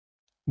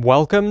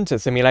Welcome to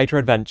Simulator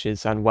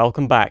Adventures and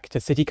welcome back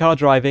to City Car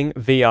Driving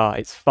VR.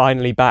 It's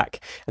finally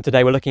back, and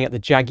today we're looking at the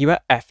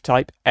Jaguar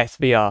F-Type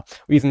SVR.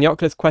 We're using the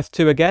Oculus Quest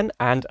 2 again,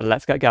 and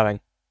let's get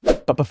going.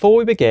 But before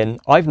we begin,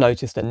 I've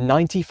noticed that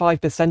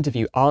 95% of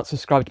you aren't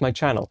subscribed to my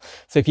channel,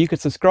 so if you could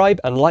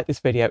subscribe and like this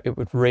video, it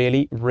would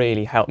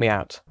really help me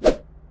out.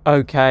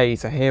 Okay,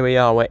 so here we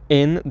are, we're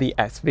in the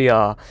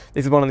SVR.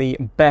 This is one of the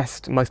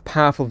best, most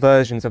powerful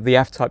versions of the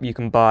F-Type you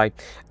can buy,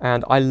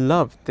 and I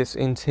love this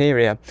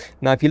interior.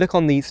 Now, if you look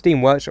on the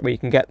Steam Workshop where you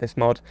can get this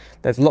mod,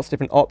 there's lots of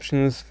different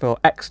options for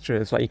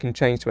extras, like you can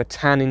change to a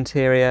tan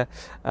interior,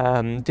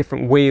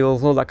 different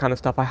wheels, all that kind of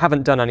stuff. I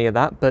haven't done any of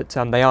that, but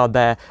they are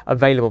there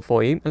available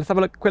for you. And let's have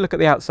a quick look at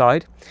the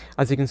outside.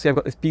 As you can see, I've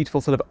got this beautiful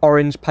sort of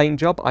orange paint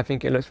job. I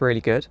think it looks really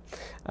good.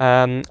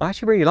 I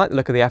actually really like the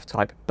look of the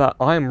F-Type, but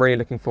I am really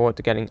looking forward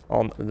to getting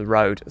on the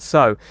road.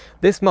 So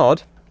this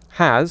mod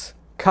has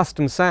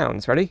custom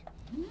sounds. Ready?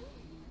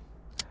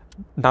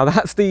 Now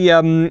that's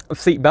the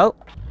seat belt.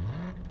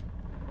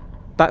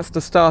 That's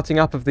the starting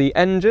up of the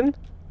engine.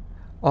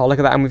 Oh, look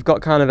at that. And we've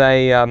got kind of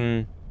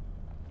a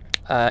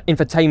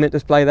infotainment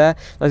display there.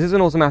 Now, this is an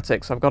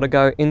automatic, so I've got to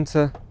go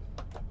into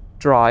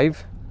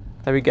drive.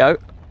 There we go. You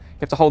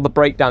have to hold the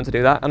brake down to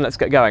do that, and let's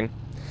get going.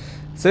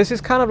 So this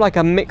is kind of like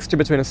a mixture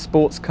between a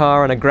sports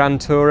car and a Grand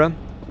Tourer.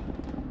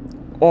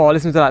 Oh,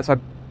 listen to that. So I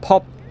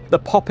pop the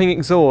popping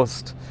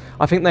exhaust.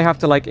 I think they have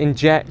to like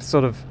inject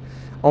sort of,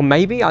 or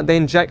maybe they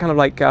inject kind of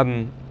like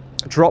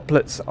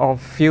droplets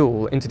of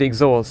fuel into the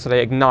exhaust so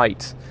they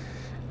ignite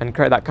and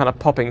create that kind of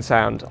popping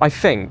sound, I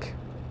think.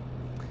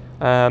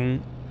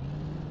 Got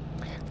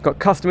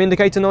custom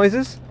indicator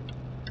noises,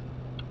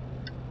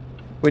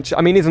 which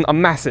I mean isn't a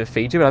massive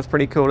feature, but that's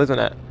pretty cool, isn't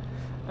it?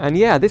 And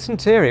yeah, this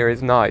interior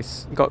is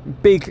nice.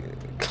 Got big,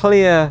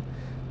 clear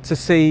to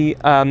see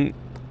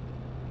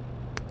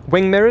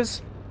wing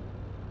mirrors.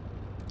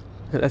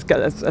 Let's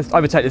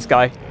overtake this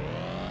guy.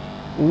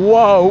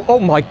 Whoa! Oh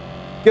my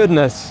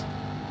goodness!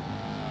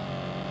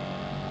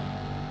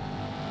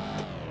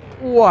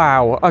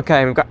 Wow.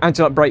 Okay, we've got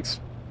anti-lock brakes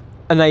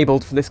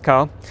enabled for this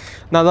car.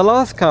 Now, the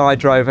last car I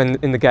drove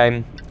in the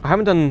game, I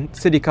haven't done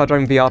City Car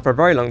Driving VR for a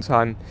very long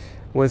time,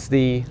 was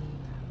the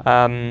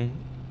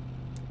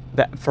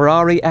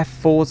Ferrari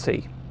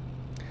F40,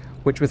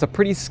 which was a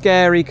pretty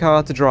scary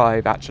car to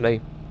drive,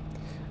 actually.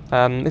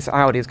 This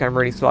Audi is going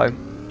really slow.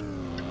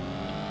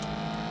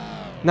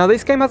 Now,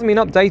 this game hasn't been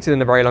updated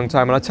in a very long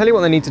time, and I'll tell you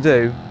what they need to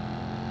do.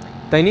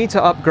 They need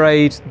to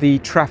upgrade the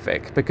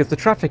traffic, because the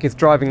traffic is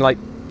driving like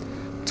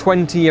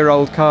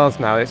 20-year-old cars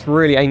now. It's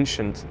really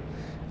ancient.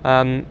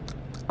 And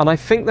I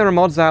think there are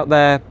mods out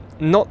there,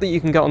 not that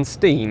you can get on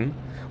Steam,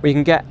 where you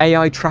can get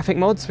AI traffic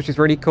mods, which is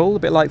really cool, a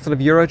bit like sort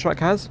of Euro Truck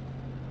has.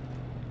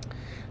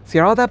 See,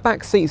 are there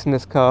back seats in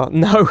this car?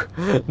 No,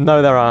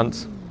 no there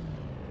aren't.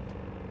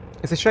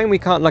 It's a shame we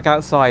can't look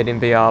outside in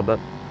VR, but...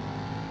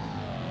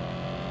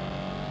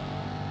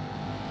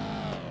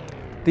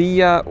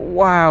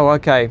 wow,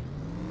 okay.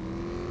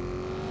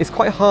 It's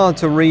quite hard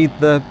to read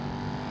the...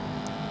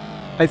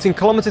 It's in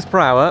kilometers per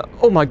hour.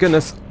 Oh my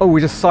goodness. Oh,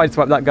 we just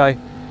sideswiped that guy.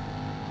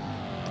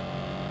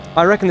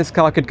 I reckon this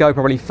car could go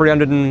probably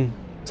 300 and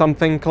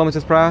something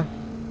kilometers per hour.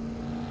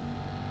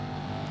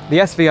 The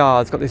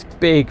SVR's got this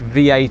big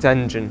V8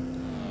 engine.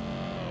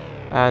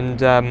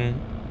 And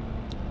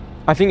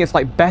I think it's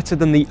like better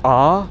than the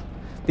R.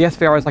 The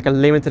SVR is like a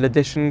limited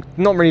edition.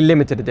 Not really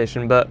limited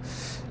edition, but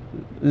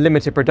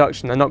limited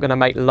production. They're not going to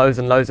make loads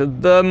and loads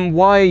of them.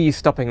 Why are you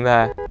stopping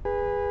there?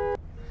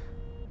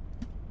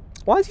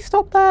 Why has he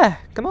stopped there?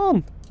 Come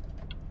on.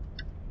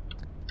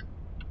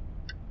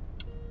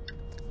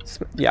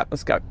 Yeah,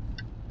 let's go.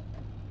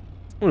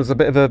 Oh, there's a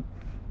bit of a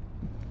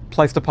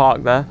place to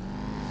park there.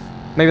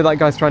 Maybe that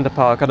guy's trying to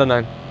park, I don't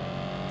know.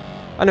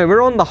 I know,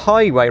 we're on the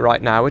highway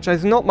right now, which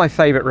is not my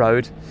favourite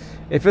road.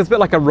 It feels a bit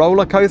like a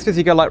roller coaster as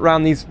you go like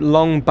round these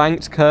long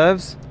banked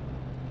curves.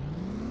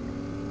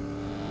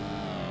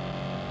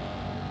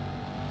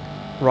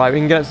 Right, we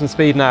can get up some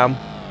speed now.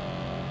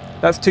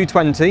 That's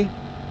 220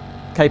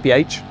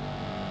 kph.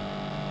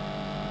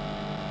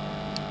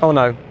 Oh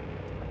no.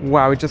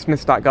 Wow, we just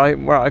missed that guy.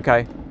 Well,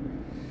 okay.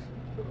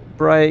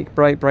 Brake,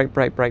 brake, brake,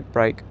 brake, brake,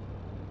 brake.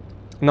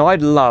 Now,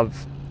 I'd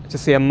love to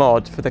see a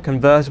mod for the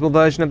convertible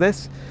version of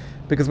this,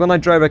 because when I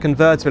drove a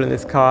convertible in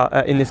this car,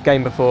 in this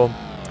game before,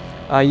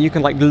 you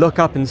can like look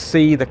up and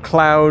see the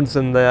clouds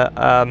and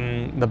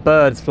the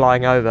birds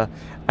flying over,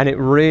 and it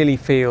really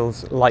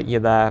feels like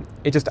you're there.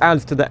 It just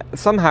adds to the,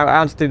 somehow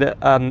adds to the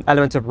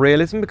element of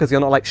realism, because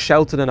you're not like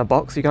sheltered in a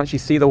box, you can actually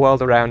see the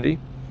world around you.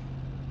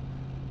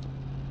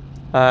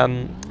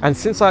 And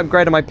since I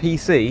upgraded my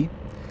PC,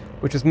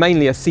 which was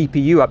mainly a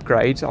CPU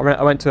upgrade,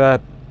 I went to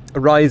a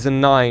Ryzen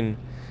 9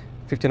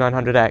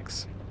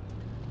 5900X.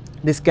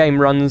 This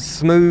game runs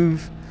smooth,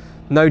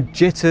 no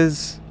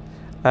jitters.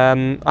 I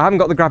haven't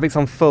got the graphics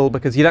on full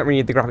because you don't really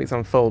need the graphics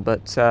on full,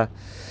 but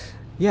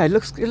yeah, it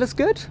looks good.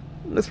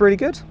 It looks really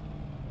good.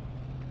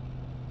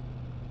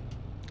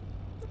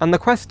 And the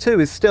Quest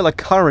 2 is still a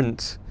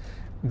current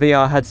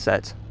VR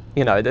headset.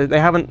 You know, they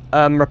haven't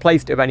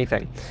replaced it with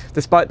anything,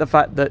 despite the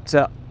fact that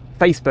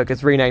Facebook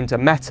has renamed to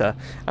Meta,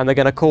 and they're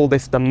going to call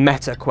this the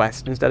Meta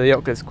Quest instead of the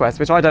Oculus Quest,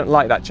 which I don't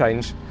like that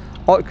change.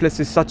 Oculus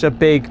is such a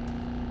big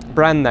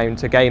brand name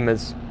to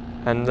gamers,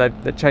 and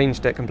they've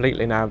changed it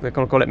completely now. They're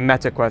going to call it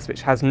Meta Quest,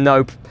 which has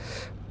no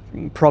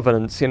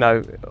provenance, you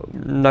know,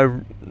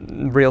 no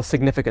real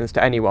significance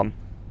to anyone.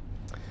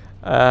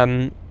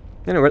 You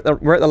know,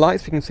 we're at the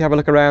lights. We can have a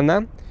look around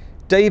now.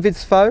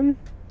 David's phone,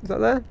 is that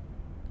there?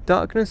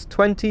 Darkness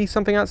 20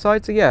 something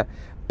outside. So yeah,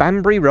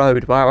 Banbury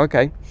Road. Wow,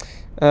 okay.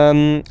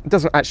 It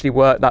doesn't actually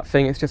work, that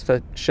thing. It's just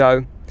for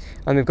show.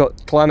 And we've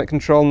got climate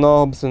control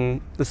knobs, and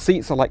the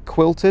seats are like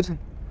quilted.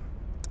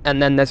 And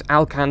then there's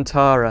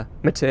Alcantara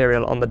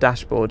material on the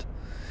dashboard.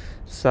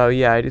 So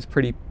yeah, it is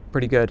pretty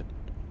good.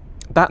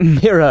 That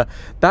mirror,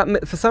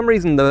 for some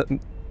reason,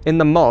 in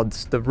the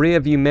mods, the rear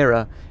view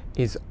mirror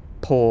is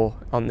poor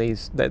on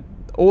these.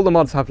 All the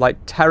mods have like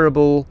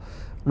terrible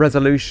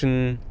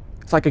resolution.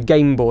 It's like a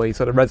Game Boy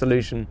sort of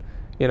resolution,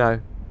 you know.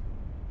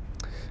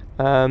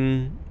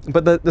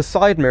 But the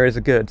side mirrors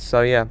are good,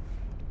 so yeah.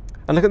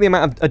 And look at the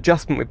amount of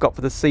adjustment we've got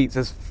for the seats.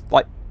 There's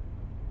like,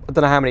 I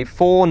don't know how many,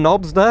 4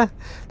 knobs there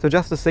to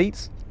adjust the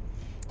seats.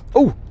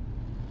 Oh!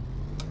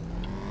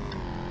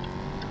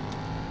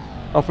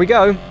 Off we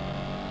go.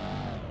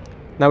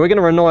 Now we're going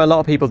to annoy a lot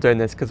of people doing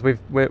this, because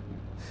we're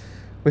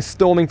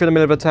storming through the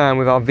middle of a town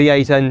with our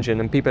V8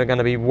 engine, and people are going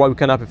to be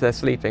woken up if they're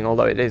sleeping,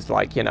 although it is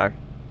like, you know,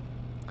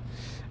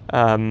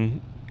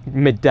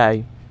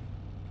 midday.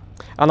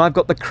 And I've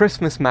got the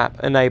Christmas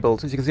map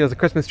enabled. As you can see, there's a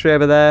Christmas tree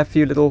over there, a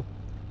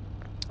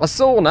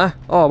sauna.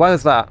 Oh,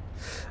 where's that?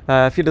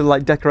 A few little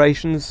like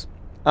decorations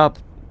up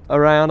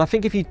around. I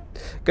think if you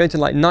go into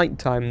like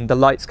nighttime, the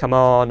lights come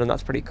on, and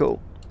that's pretty cool.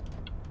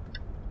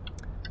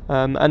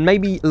 And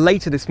maybe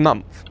later this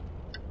month,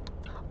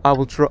 I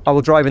will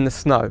drive in the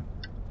snow,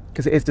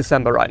 because it is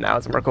December right now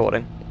as I'm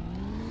recording.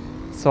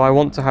 So I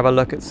want to have a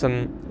look at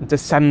some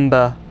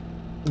December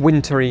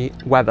wintry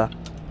weather.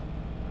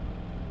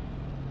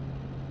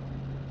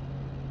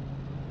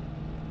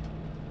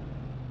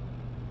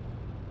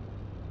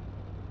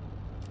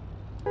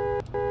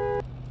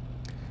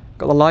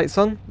 Got the lights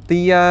on.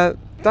 The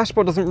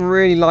dashboard doesn't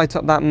really light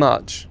up that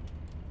much,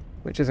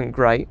 which isn't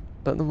great,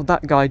 but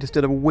that guy just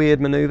did a weird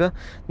maneuver.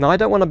 Now I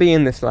don't want to be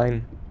in this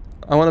lane.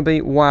 I want to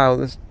be, wow,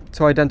 there's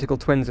 2 identical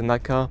twins in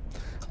that car.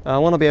 I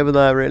want to be over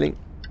there, really.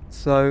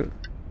 So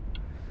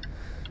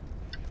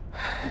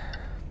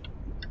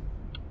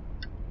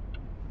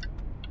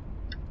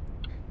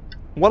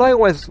what I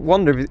always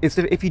wonder is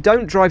if you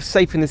don't drive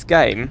safe in this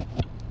game,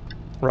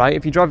 right,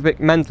 if you drive a bit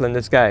mental in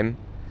this game,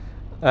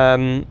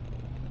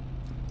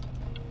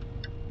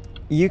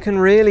 you can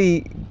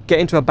really get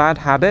into a bad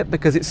habit,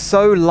 because it's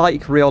so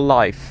like real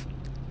life.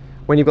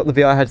 When you've got the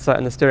VR headset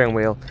and the steering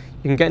wheel,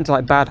 you can get into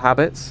like bad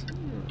habits.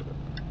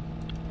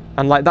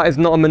 And like, that is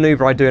not a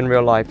maneuver I do in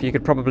real life. You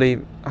could probably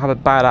have a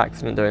bad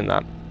accident doing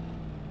that.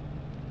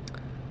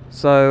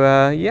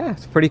 So yeah,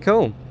 it's pretty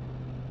cool.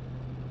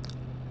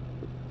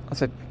 I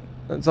said,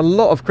 there's a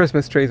lot of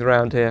Christmas trees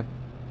around here.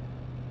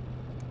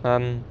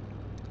 I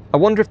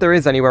wonder if there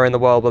is anywhere in the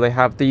world where they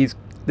have this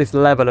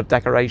level of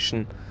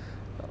decoration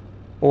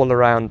all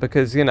around,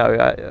 because, you know,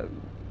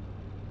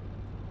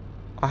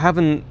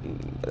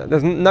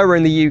 there's nowhere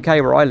in the UK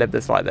where I live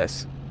that's like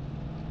this.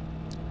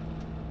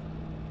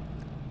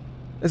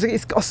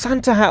 It's got a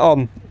Santa hat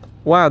on.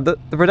 Wow, the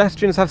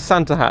pedestrians have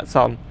Santa hats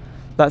on.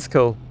 That's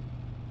cool.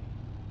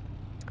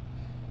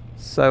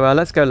 So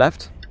let's go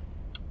left.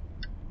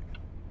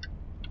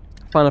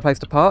 Find a place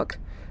to park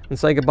and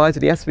say goodbye to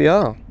the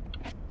SVR.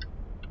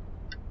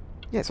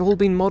 Yeah, it's all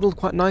been modelled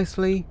quite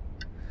nicely.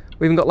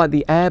 We've even got like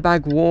the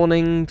airbag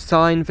warning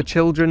sign for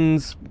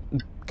children's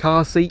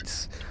car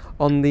seats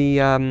on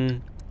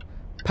the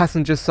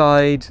passenger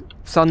side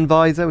sun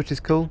visor, which is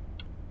cool.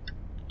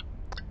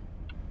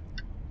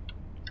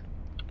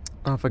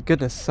 Oh, for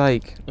goodness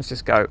sake. Let's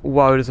just go.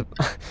 Whoa, there's a...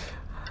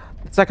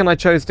 The second I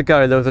chose to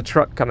go, there was a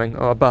truck coming,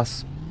 or a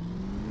bus.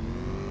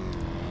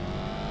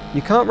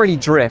 You can't really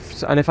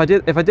drift, and if I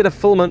did a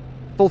full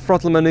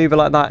throttle maneuver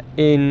like that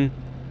in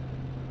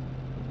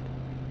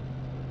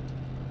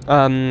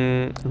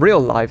real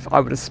life,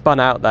 I would have spun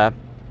out there.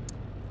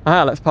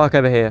 Ah, let's park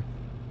over here.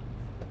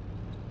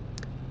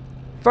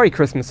 Very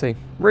Christmassy.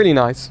 Really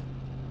nice.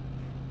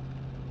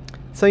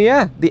 So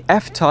yeah, the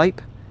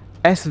F-Type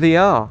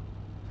SVR.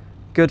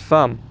 Good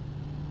fun.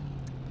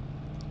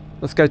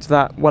 Let's go to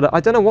that. I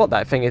don't know what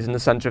that thing is in the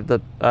center of the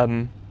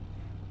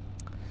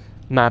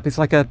map. It's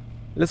like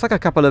looks like a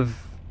couple of,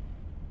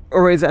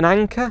 or is it an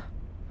anchor?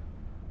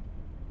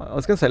 I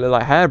was going to say look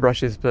like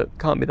hairbrushes, but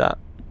can't be that.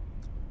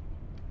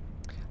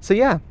 So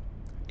yeah,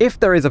 if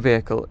there is a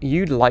vehicle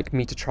you'd like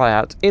me to try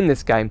out in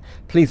this game,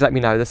 please let me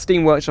know. The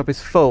Steam Workshop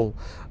is full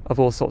of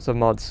all sorts of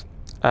mods.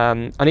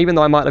 And even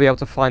though I might not be able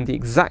to find the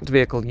exact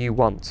vehicle you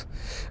want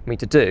me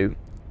to do,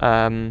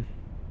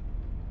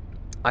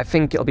 I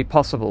think it'll be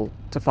possible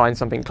to find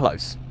something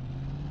close.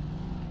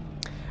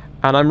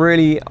 And I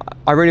really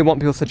want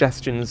people's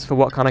suggestions for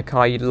what kind of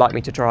car you'd like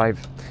me to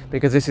drive,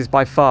 because this is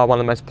by far one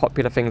of the most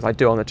popular things I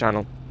do on the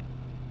channel.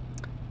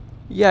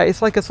 Yeah,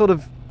 it's like a sort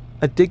of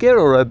a digger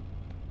or a...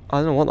 I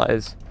don't know what that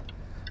is.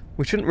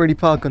 We shouldn't really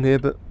park on here,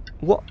 but...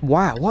 What?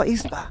 Wow, what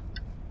is that?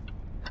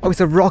 Oh, it's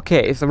a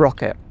rocket. It's a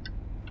rocket.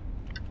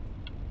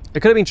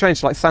 It could have been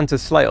changed to like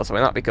Santa's sleigh or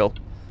something. That'd be cool.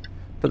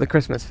 For the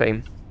Christmas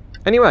theme.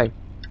 Anyway,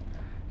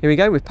 here we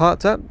go. We've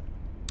parked up.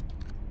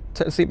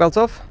 Take the seatbelt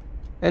off.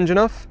 Engine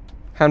off.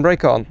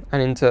 Handbrake on.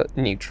 And into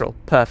neutral.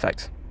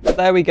 Perfect.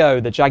 There we go.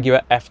 The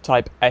Jaguar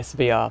F-Type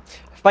SVR.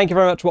 Thank you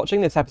very much for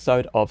watching this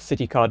episode of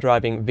City Car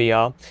Driving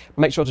VR.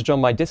 Make sure to join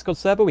my Discord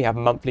server. We have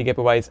monthly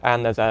giveaways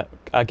and there's a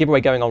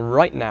giveaway going on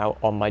right now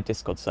on my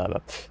Discord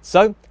server.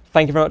 So,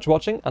 thank you very much for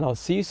watching and I'll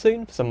see you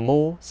soon for some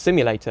more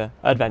simulator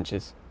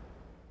adventures.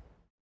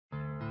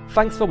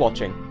 Thanks for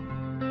watching.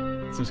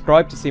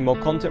 Subscribe to see more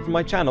content from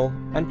my channel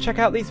and check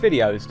out these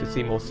videos to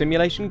see more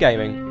simulation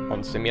gaming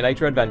on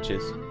Simulator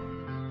Adventures.